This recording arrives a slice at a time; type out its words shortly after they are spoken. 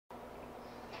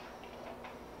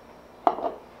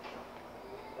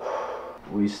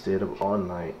we stayed up all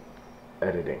night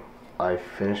editing. I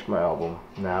finished my album.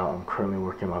 Now I'm currently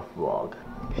working my vlog.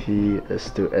 He is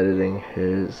still editing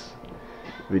his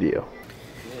video.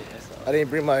 I didn't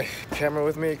bring my camera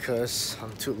with me because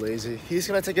I'm too lazy. He's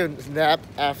gonna take a nap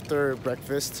after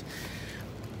breakfast.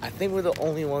 I think we're the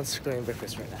only ones getting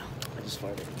breakfast right now. I just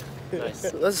farted.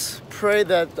 Nice. Let's pray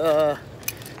that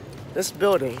this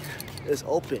building is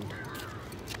open.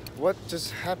 What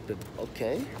just happened?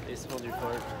 Okay. They smelled your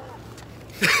fart.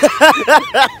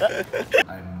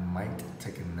 I might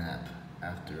take a nap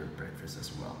after breakfast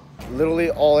as well.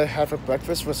 Literally all I had for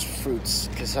breakfast was fruits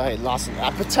because I lost an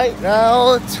appetite.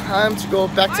 Now time to go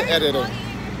back to editing.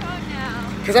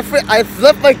 Because I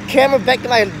left my camera back in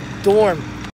my dorm.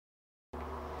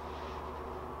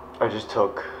 I just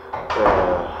took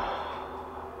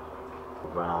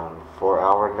around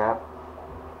 4-hour nap.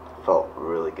 Felt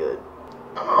really good.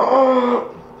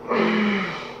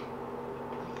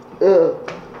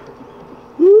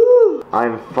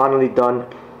 I'm finally done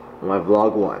with my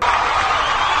vlog 1.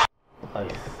 I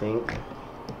think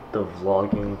the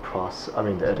vlogging process,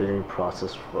 the editing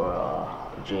process for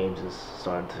James is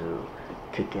starting to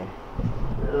kick in.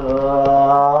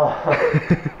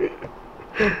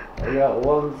 I got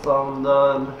 1 song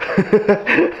done. I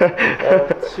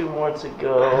have 2 more to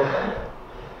go.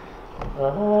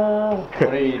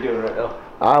 What are you doing right now?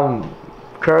 I'm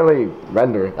currently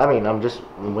rendering. I'm just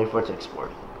waiting for it to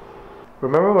export.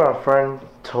 Remember when a friend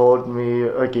told me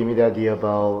or gave me the idea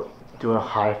about doing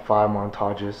high-five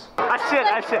montages? I see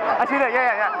that,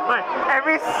 yeah. Like,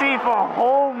 every scene for a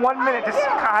whole 1 minute, just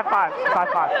high-five.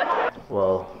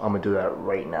 Well, I'm gonna do that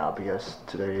right now because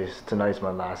tonight's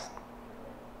my last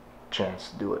chance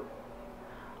to do it.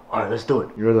 Alright, let's do it.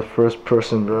 You're the first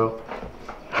person, bro.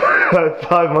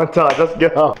 High-five montage, let's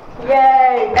go.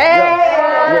 Yay! Hey!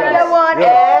 Yes. One. Yes.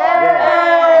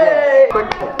 Hey!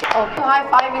 Yes. Oh,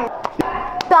 high-fiving.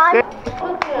 Done.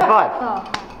 High five.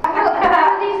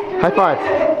 High five.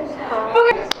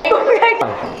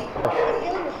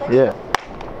 Yeah.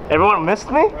 Everyone missed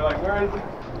me? We're like, where is it?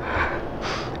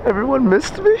 Everyone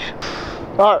missed me?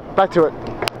 Alright, back to it.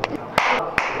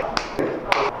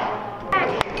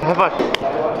 High five.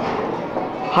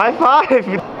 High five.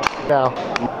 Now.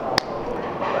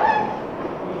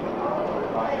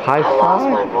 High five. I lost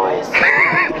my voice.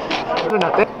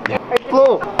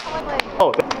 Flow.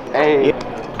 Oh. Hey.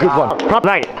 Good one. Prop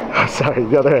night. Sorry,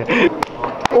 the other hand.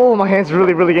 Oh, my hand's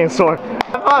really getting sore.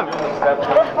 High five.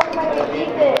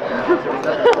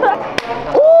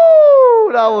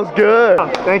 Ooh, that was good.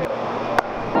 Thank you.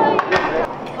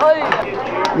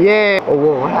 Yeah. Oh,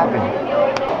 whoa, what happened?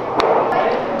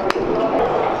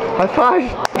 High five.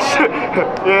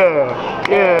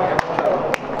 Yeah.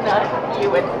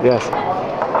 Yes.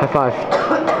 High five.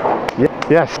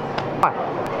 Yes.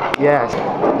 Yes.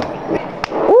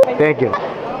 Ooh, thank you.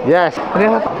 Yes.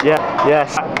 Yeah.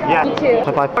 Yes. Yeah. Me too.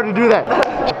 High five. How to do that?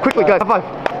 Quickly, guys. High five.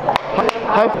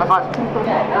 High five.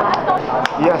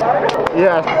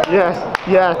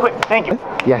 Yes. Quick, thank you.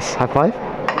 Yes. High five.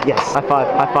 Yes. High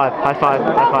five.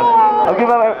 I'll give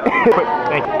out. Quick,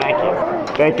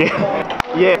 thank you.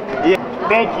 Yeah,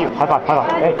 thank you. High five.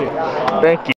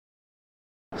 Thank you.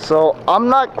 So I'm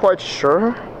not quite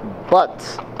sure,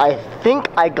 but I think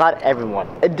I got everyone.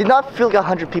 It did not feel like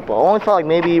 100 people. I only felt like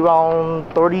maybe around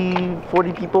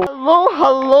 30-40 people.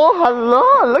 Hello,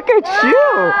 look at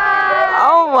you.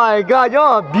 Oh my god,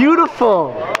 y'all are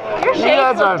beautiful. Your You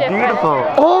guys are beautiful.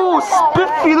 Oh,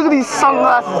 Spiffy, look at these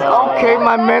sunglasses. Okay,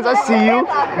 my man, I see you.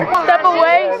 Step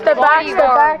away, step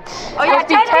back. Oh yeah, 10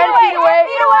 feet away.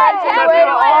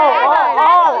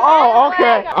 Oh,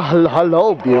 okay.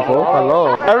 Hello, beautiful.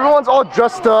 Hello. Everyone's all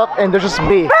dressed up, and there's just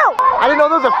me. I didn't know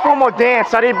there was a full more dance,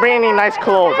 so I didn't bring any nice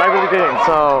clothes. I really didn't.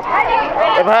 So,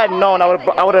 if I had known, I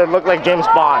would have looked like James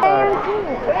Bond.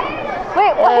 Wait,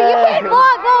 you can't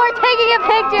vlog while we're taking a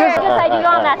picture. This side, you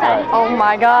go on that side. Oh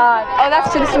my god. Oh,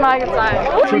 that's to the side.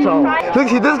 True tone. Look,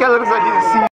 this guy looks like he's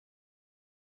a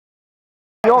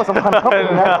CEO. Some kind of company,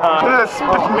 man. Look at this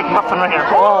McMuffin right here.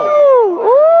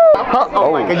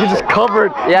 Oh my god, you just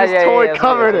covered. Yeah, you just totally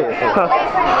covered it.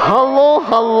 Hello.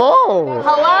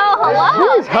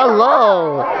 Jeez,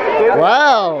 hello.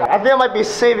 Wow. I think I might be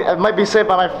saved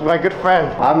by my good friend.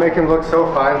 I make him look so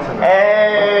fine tonight.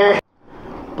 Hey.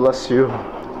 Bless you,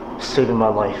 saving my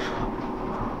life.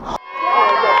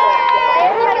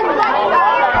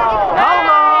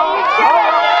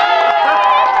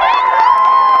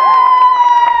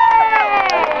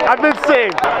 I've been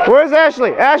saved. Where's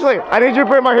Ashley? Ashley, I need you to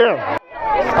braid my hair.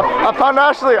 I found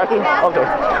Ashley. I think. Okay.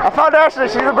 I found Ashley.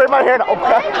 She's gonna braid my hair now.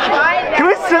 Okay. Can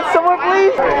we sit somewhere,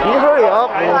 please? Can you hurry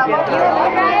up?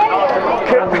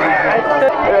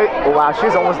 Oh, wow,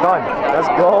 she's almost done. Let's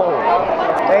go.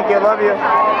 Thank you, love you.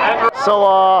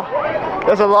 So,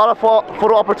 there's a lot of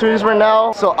photo opportunities right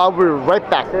now, so I'll be right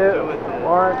back. 2,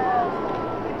 1.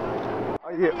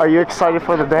 Are you excited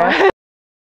for the dance?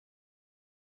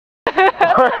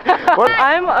 What?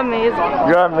 I'm amazing.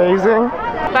 You're amazing?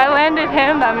 If I landed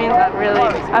him, that means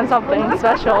I'm something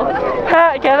special.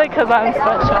 Get it? Because I'm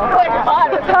special.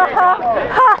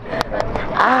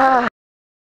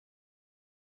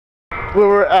 We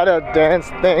were at a dance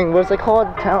thing. What's it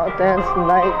called? Dance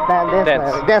night?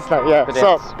 Dance night, yeah.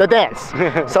 The dance.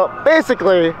 So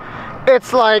basically,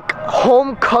 it's like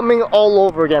homecoming all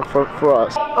over again for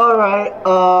us. Alright,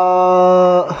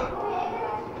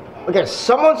 okay,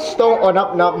 someone stole. Oh,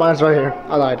 no, mine's right here.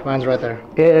 I lied, mine's right there.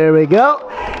 Here we go.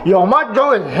 Yo, my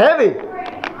joint is heavy.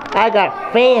 I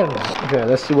got fans. Okay,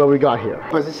 let's see what we got here.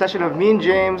 It's a session of me and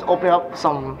James opening up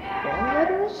some fan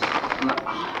letters.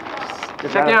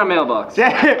 Checking our mailbox.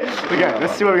 Yeah. Okay,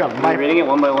 let's see what we got. Am I reading it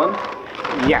one by one?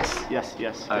 Yes.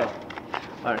 Alright.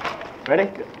 Alright.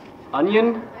 Ready?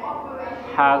 Onion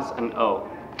has an O.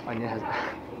 Onion has.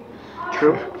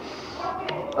 True.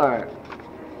 Alright.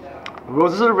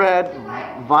 Roses are red,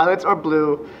 violets are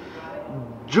blue.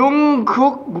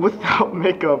 Jungkook without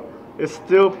makeup is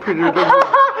still pretty good.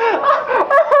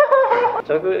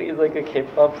 Jungkook is like a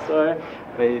K-pop star,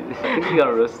 but I think he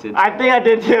got roasted. I think I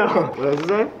did too. What does it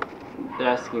say? They're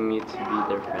asking me to be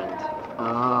their friend.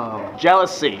 Oh.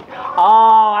 Jealousy.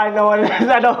 Oh, I know what it is.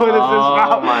 I know who this is from.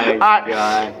 Oh my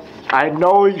god. I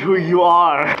know who you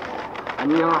are.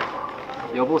 안녕.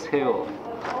 여보세요.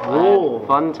 I had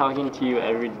fun talking to you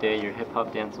every day. Your hip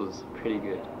hop dance was pretty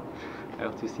good. I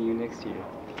hope to see you next year.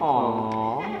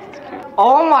 Aww.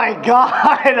 Oh my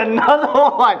god, another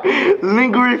one!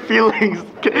 Lingering feelings.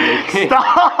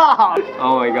 Stop!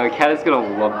 Oh my god, Kat is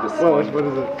gonna love this one. What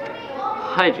is it?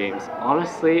 Hi James,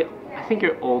 honestly, I think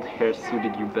your old hair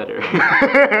suited you better.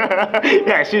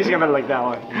 Yeah, she's gonna like that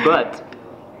one. But,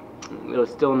 it was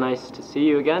still nice to see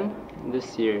you again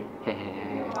this year.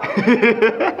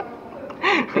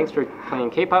 Thanks for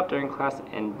playing K-pop during class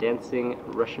and dancing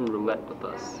Russian roulette with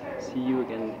us. See you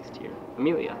again next year.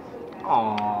 Amelia.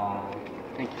 Aww.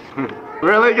 Thank you.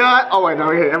 Really good? Oh wait, no,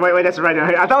 wait, that's right.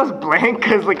 I thought it was blank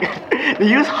because like they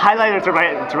use highlighter to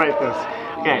write this.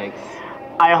 Okay. Thanks.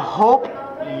 I hope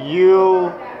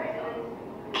you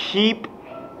keep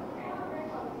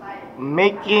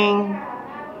making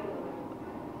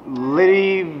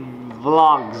Liddy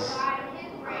vlogs.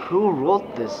 Who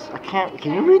wrote this? I can't.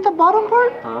 Can you read the bottom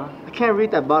part? Huh? I can't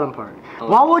read that bottom part. Oh.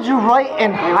 Why would you write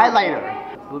in highlighter?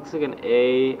 It looks like an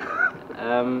A.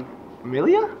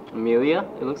 Amelia? Amelia?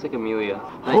 It looks like Amelia.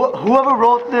 Whoever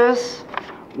wrote this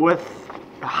with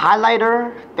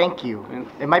highlighter, thank you.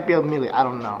 It might be Amelia. I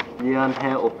don't know.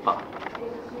 미안해 오빠.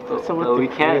 We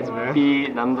can't be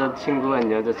남자친구 and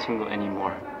여자친구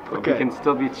anymore. But Okay. we can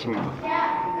still be 친구.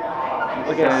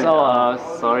 Okay, so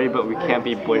sorry, but we can't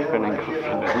be boyfriend and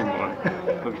girlfriend anymore.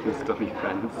 But we can still be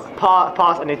friends.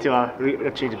 pause. I need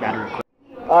to change the battery real quick.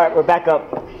 All right, we're back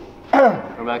up.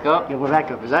 We're back up. Yeah, we're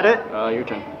back up. Is that it? Your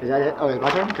turn. Is that it? Oh, it's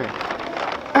my turn. Okay.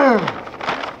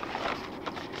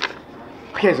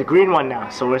 Okay, it's a green one now,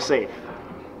 so we're safe.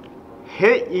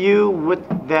 Hit you with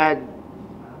that.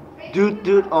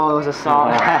 Dude. Oh, it was a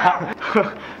song.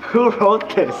 Who wrote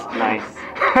this? Nice.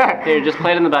 Here, just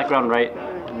play it in the background right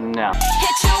now.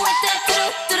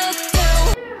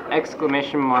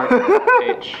 Exclamation mark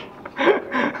H.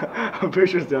 I'm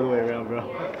pretty sure it's the other way around, bro.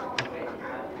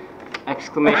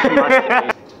 Exclamation mark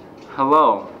H.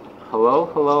 Hello. Hello.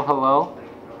 Hello. Hello.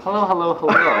 Hello. Hello. Hello.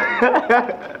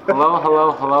 Hello.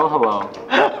 Hello. Hello. Hello.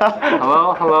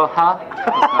 Hello. Hello. Ha.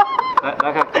 That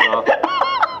got cut off.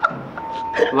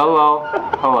 Hello.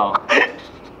 Hello.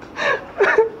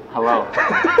 Hello.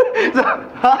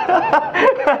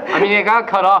 I mean, it got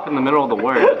cut off in the middle of the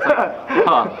word. It's like,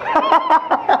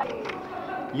 huh.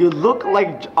 You look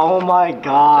like. Oh my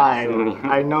god. Jackson.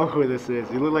 I know who this is.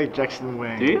 You look like Jackson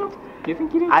Wang. Do you? Do you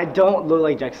think you do? I don't look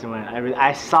like Jackson Wang.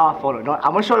 I saw a photo. No,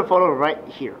 I'm gonna show the photo right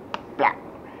here. Black.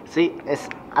 See,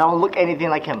 I don't look anything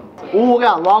like him. Ooh, we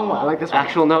got a long one. I like this one.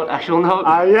 Actual note.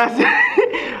 Yes.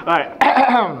 Alright.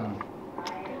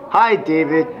 Hi,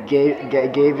 David.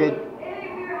 David.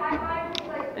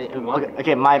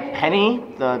 Okay, my penny,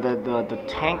 the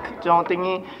tank don't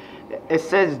thingy, it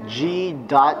says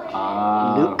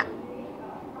G.Luke.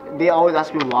 They always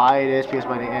ask me why it is because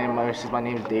my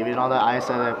name is David and all that.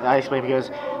 I explained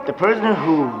because the person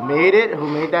who made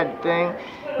that thing,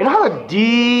 you know how the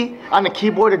D on the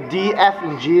keyboard, the D, F,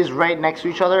 and G is right next to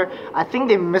each other. I think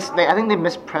they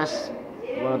mispressed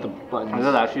one of the buttons. Is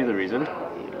that actually the reason?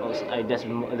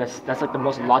 most. That's like the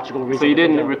most logical reason. So you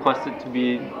didn't request it to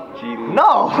be G.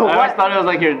 No. I always thought it was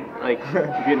like your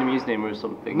Vietnamese name or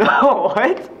something. No,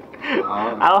 what?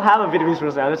 I don't have a Vietnamese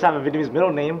first name. I just have a Vietnamese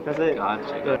middle name. That's it.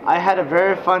 Gotcha. I had a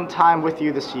very fun time with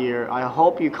you this year. I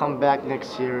hope you come back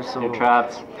next year. So You're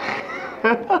trapped.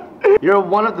 You're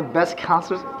one of the best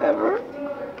counselors ever.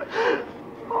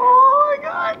 Oh my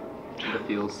god. The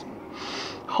feels.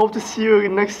 Hope to see you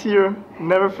next year.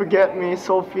 Never forget me,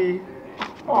 Sophie.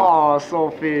 Oh,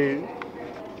 Sophie.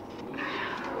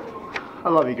 I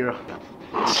love you, girl.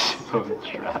 So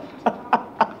trapped.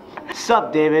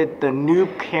 Sup, David, the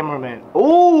noob cameraman.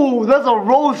 Oh, that's a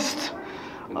roast.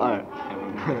 Alright.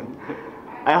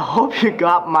 I hope you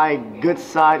got my good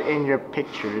side in your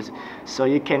pictures, so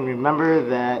you can remember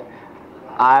that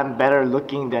I'm better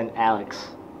looking than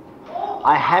Alex.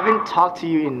 I haven't talked to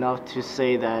you enough to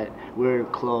say that we're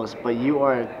close, but you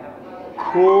are a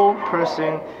cool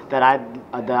person that I'd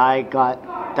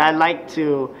like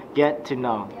to get to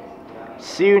know.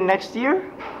 See you next year,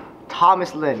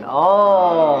 Thomas Lin.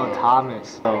 Oh,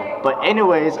 Thomas. But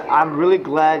anyways, I'm really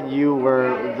glad you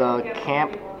were the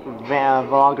camp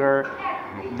vlogger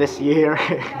this year,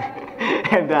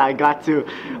 and that I got to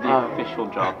the official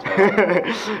job title.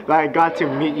 that I got to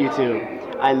meet you too.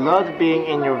 I loved being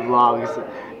in your vlogs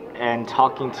and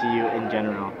talking to you in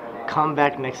general. Come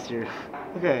back next year.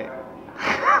 Okay.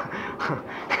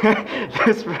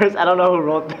 This verse, I don't know who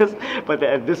wrote this, but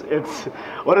it's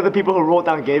one of the people who wrote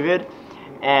down David,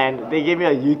 and they gave me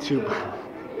a YouTube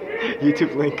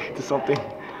link to something.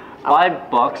 $5.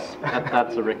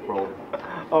 That's a Rickroll.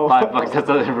 Oh. $5. That's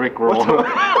a Rickroll.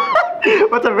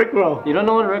 What's a Rickroll? You don't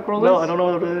know what a Rickroll is? No, I don't know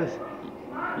what it is.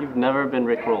 You've never been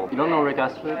Rickrolled. You don't know Rick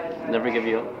Astley? Never give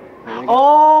you up.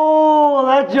 Oh,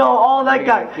 that Joe. Oh, that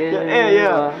guy.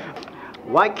 Yeah.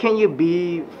 Why can't you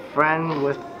be friend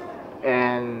with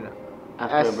an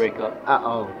after a breakup?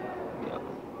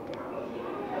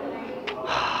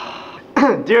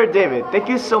 Dear David, thank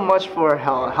you so much for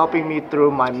helping me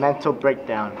through my mental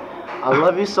breakdown. I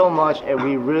love you so much, and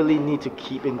we really need to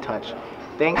keep in touch.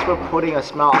 Thanks for putting a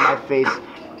smile on my face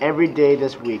every day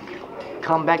this week.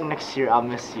 Come back next year, I'll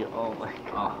miss you. Oh my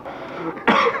god.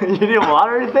 You need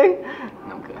water or anything?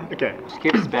 No, I'm good. Okay. Just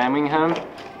keep spamming him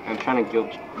and trying to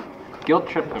guilt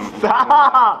trip him.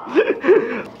 Stop!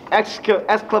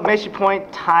 Exclamation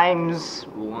point times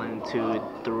 1, 2,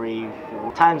 3,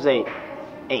 4 times 8.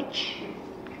 H.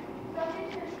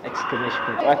 Exclamation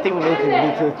point. I think we need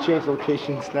to change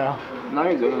locations now. No,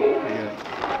 you're good.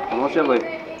 Yeah. Unless you have like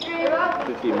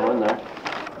 50 more in there.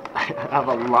 I have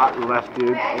a lot left, dude.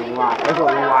 A lot. There's a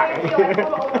lot.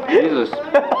 Jesus.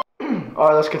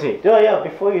 Alright, let's continue. Yeah.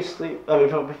 Before you sleep,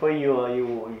 before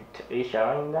you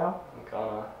showering now?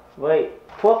 Wait,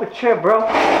 pull up a chair, bro.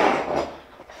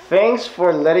 Thanks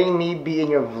for letting me be in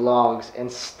your vlogs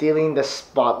and stealing the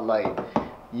spotlight.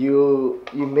 You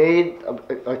made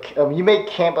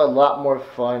camp a lot more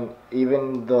fun,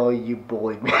 even though you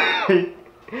bullied me.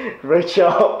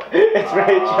 Rachel, it's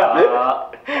Rachel.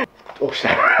 Oh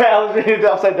shit! I was reading it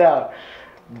upside down.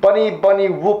 Bunny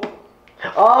whoop.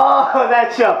 Oh,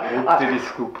 that show. Did he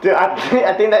scoop? Dude,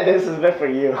 I think that this is meant for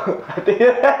you.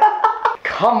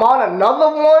 Come on, another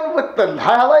one with the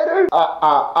highlighter.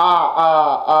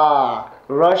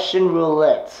 Russian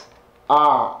roulette.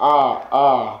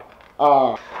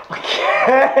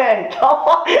 Okay, come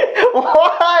on.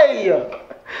 Why?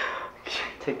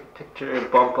 Take a picture and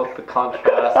bump up the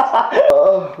contrast.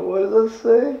 What does it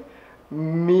say?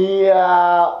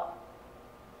 Mia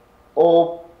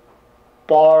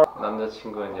Opar.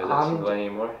 남자친구는 여자친구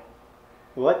아니more.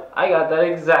 What? I got that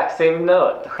exact same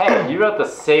note. Hey, you wrote the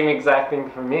same exact thing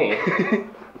for me.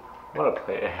 What a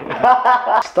player.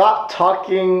 Stop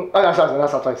talking. Oh, no,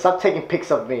 stop talking. Stop taking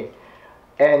pics of me.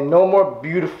 And no more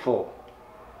beautiful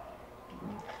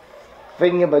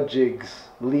thingamajigs.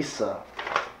 Lisa.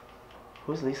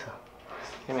 Who's Lisa?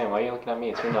 Hey man, why are you looking at me?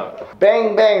 It's your note.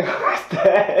 Bang bang.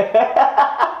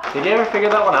 Did you ever figure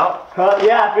that one out?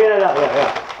 Yeah, I figured it out.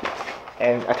 Yeah.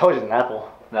 And I told you it's an apple.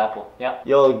 An apple, yeah.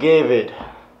 Yo, David,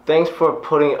 thanks for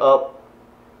putting up.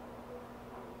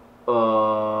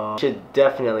 Should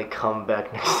definitely come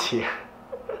back next year.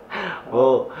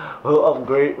 We'll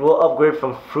upgrade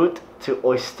from fruit to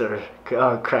oyster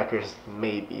crackers,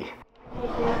 maybe.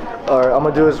 Alright, I'm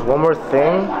gonna do this one more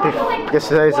thing. Because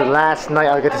today's the last night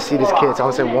I'll get to see these kids. I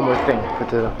want to say one more thing.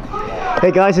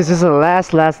 Hey guys, this is the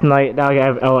last night that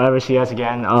I'll ever see you guys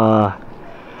again. I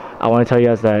want to tell you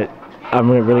guys that I'm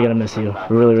really gonna miss you.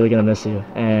 Really gonna miss you.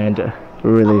 And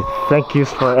really, thank you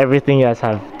for everything you guys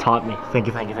have taught me. Thank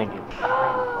you.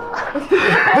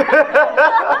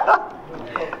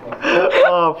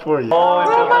 Oh, poor you. Oh,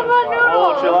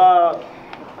 chill out.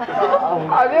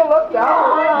 I didn't look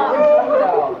down.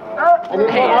 I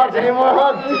need more hugs. I need more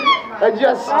hugs. I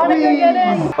just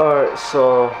squeezed. Alright,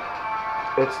 so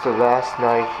it's the last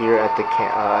night here at the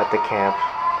camp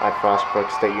at Frostburg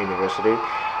State University.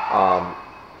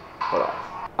 Hold on.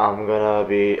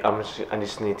 I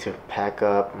just need to pack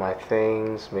up my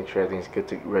things, make sure everything's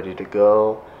ready to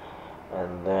go.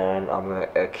 And then I'm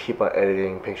gonna keep on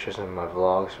editing pictures in my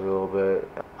vlogs for a little bit.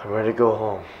 I'm ready to go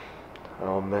home.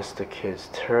 I'll miss the kids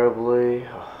terribly.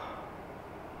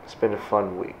 It's been a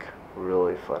fun week,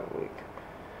 really fun week.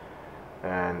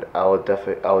 And I will do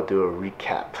a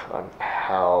recap on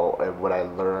how and what I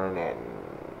learned and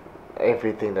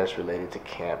everything that's related to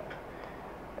camp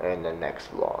in the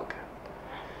next vlog.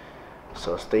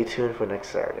 So stay tuned for next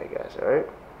Saturday, guys. All right?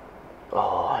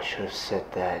 Oh, I should have said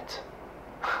that.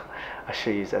 I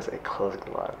should use that as a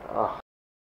closing line. Oh.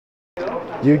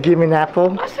 You give me an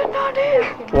apple? I said no,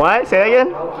 dude. What? Say that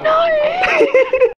again? No, dude.